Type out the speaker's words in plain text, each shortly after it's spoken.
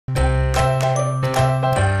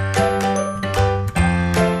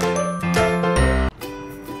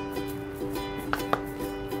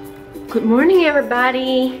Good morning,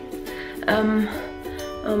 everybody.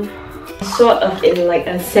 Sort of in like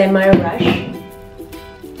a semi-rush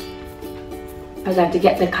because I have to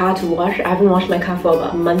get the car to wash. I haven't washed my car for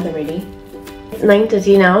about a month already. It's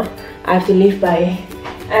 9:30 now. I have to leave by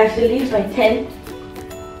 10.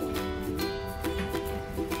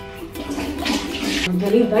 I'm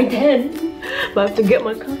gonna leave by 10, but I have to get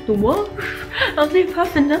my car to wash. I'll take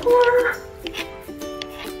half an hour.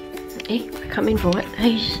 Hey, come in for what?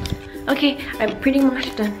 Okay, I'm pretty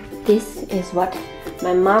much done. This is what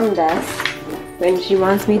my mom does when she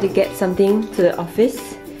wants me to get something to the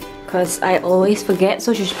office, because I always forget,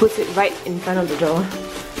 so she puts it right in front of the door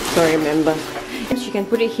so I remember. She can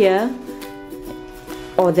put it here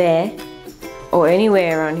or there or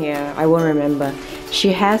anywhere around here, I won't remember.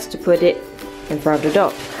 She has to put it in front of the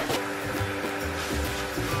door.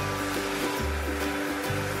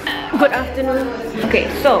 Good afternoon. Okay,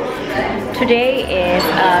 so today is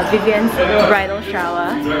Vvens' bridal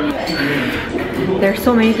shower. There's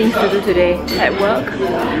so many things to do today at work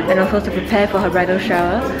and also to prepare for her bridal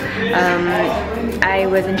shower. I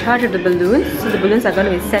was in charge of the balloons, so the balloons are going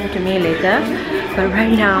to be sent to me later. But right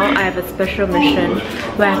now I have a special mission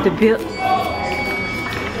where I have to build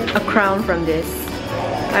a crown from this.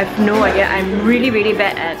 I have no idea. I'm really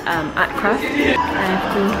bad at art craft. I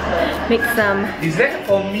have to make some. Is that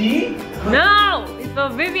for me? No! It's for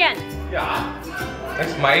Vvens! Yeah,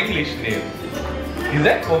 that's my English name. Is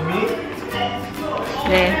that for me?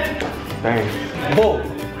 Yeah. Thanks. Whoa!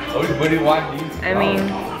 Everybody want these. I mean,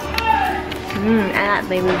 I like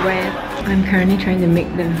baby breath. I'm currently trying to make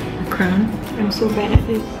the crown. I'm so bad at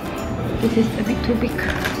this. This is a bit too big.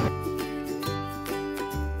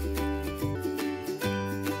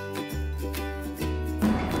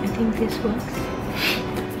 I think this works.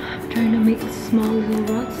 I'm trying to make small little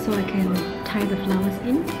rods so I can tie the flowers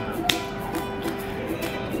in.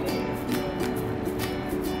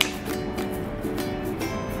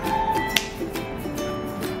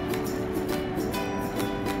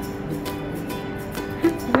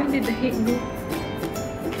 Where did the head go?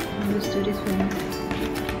 I'll just do this one.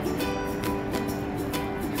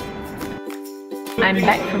 I'm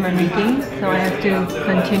back from a meeting, so I have to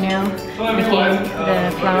continue making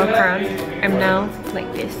the flower crown. I'm now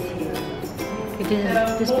like this.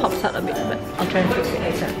 This pops out a bit, but I'll try and fix it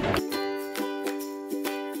later.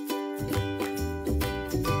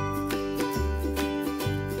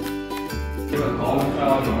 Oh,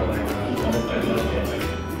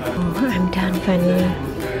 I'm done finally.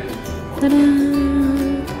 Ta-da!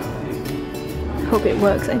 Hope it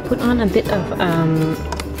works. I put on a bit of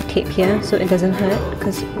tape here so it doesn't hurt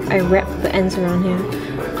because I wrap the ends around here.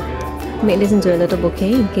 Make this into a little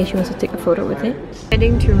bouquet in case she wants to take a photo with it.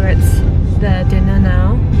 Heading towards the dinner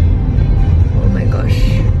now. Oh my gosh.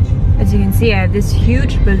 As you can see, I have this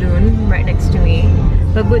huge balloon right next to me.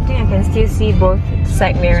 But good thing I can still see both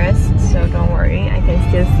side mirrors, so don't worry, I can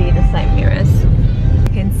still see the side mirrors.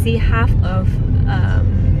 You can see half of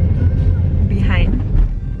behind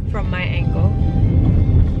from my angle.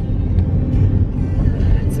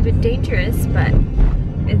 It's a bit dangerous, but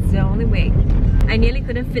it's the only way. I nearly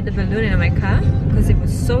couldn't fit the balloon in my car because it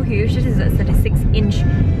was so huge. This is a 36-inch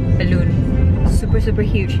balloon. Super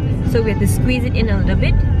huge. So we have to squeeze it in a little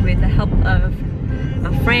bit with the help of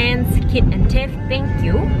my friends, Kit and Tiff. Thank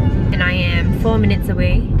you. And I am 4 minutes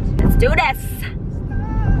away. Let's do this!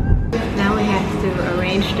 Now we have to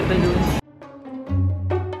arrange the balloons.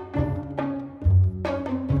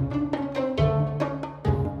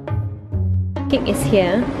 Cake is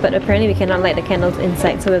here, but apparently we cannot light the candles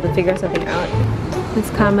inside, so we have to figure something out. This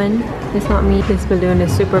is Carmen, this is not me, this balloon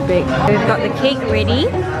is super big. We've got the cake ready.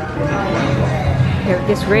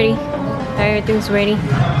 Everything's ready. Everything's ready.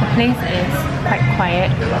 The place is quite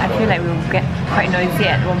quiet. I feel like we'll get quite noisy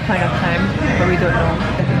at one point of time, but we don't know.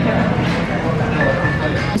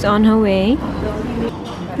 She's on her way.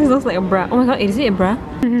 This looks like a bra. Oh my god, is it a bra?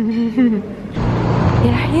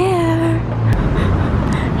 Yeah.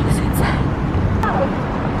 She's inside.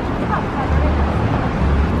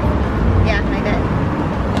 Yeah, like that.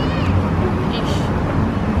 Ish.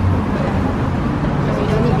 We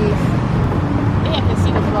don't need this. I can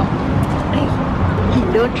see the floor.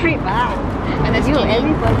 Don't trip, ah. And that's you,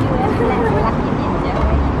 everybody wears lucky ninja.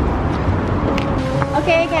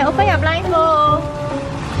 Okay, can open your blindfold.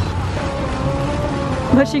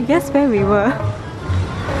 But she guessed where we were.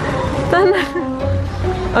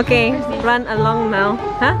 Okay, run along now.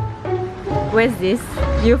 Huh? Where's this?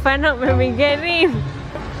 You find out when we get in.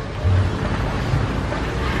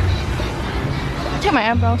 Check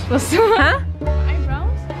my eyebrows first. Huh?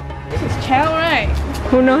 Eyebrows? This is Chell, right?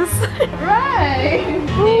 Who knows? Right!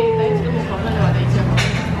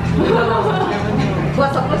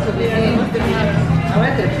 What's supposed to be? I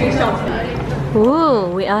went to 3 shops.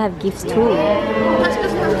 Ooh, we all have gifts too.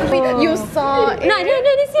 You saw it. No, I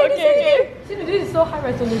didn't see it. Okay. This is so high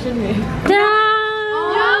resolution.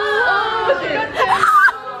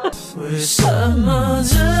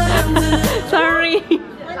 Sorry.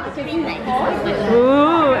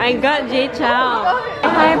 Ooh, I got Jay Chow.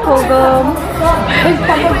 Hi, Pogom.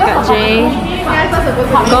 Got Jay.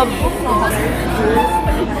 Gob.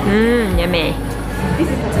 Yummy.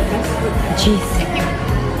 Jeez.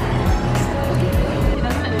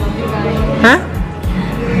 Huh?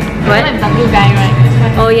 What?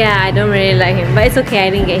 Oh yeah, I don't really like him, but it's okay. I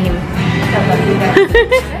didn't get him.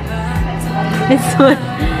 This one,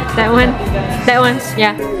 that one,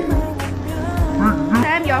 yeah.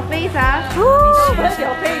 Sam, your face, ah. What's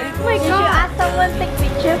your face? Oh my You should god. ask someone take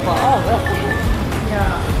picture for all of us.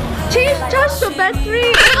 Charge the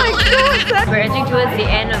battery. Oh my god. We're edging towards the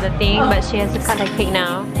end of the thing, but she has to cut the cake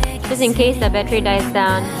now, just in case the battery dies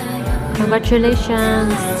down.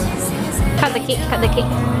 Congratulations. Cut the cake. Cut the cake.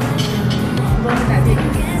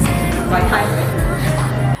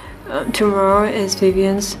 Tomorrow is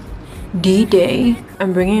Vivian's D-Day.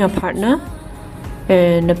 I'm bringing a partner,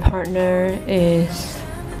 and the partner is,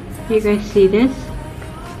 you guys see this?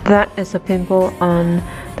 That is a pimple on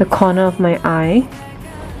the corner of my eye.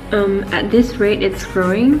 At this rate it's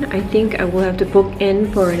growing. I think I will have to book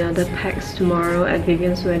in for another PAX tomorrow at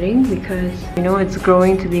Vivian's wedding, because you know it's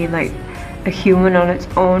growing to be like a human on its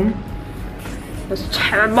own. It's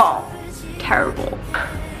terrible. Terrible.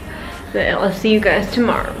 But I'll see you guys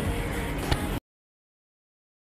tomorrow.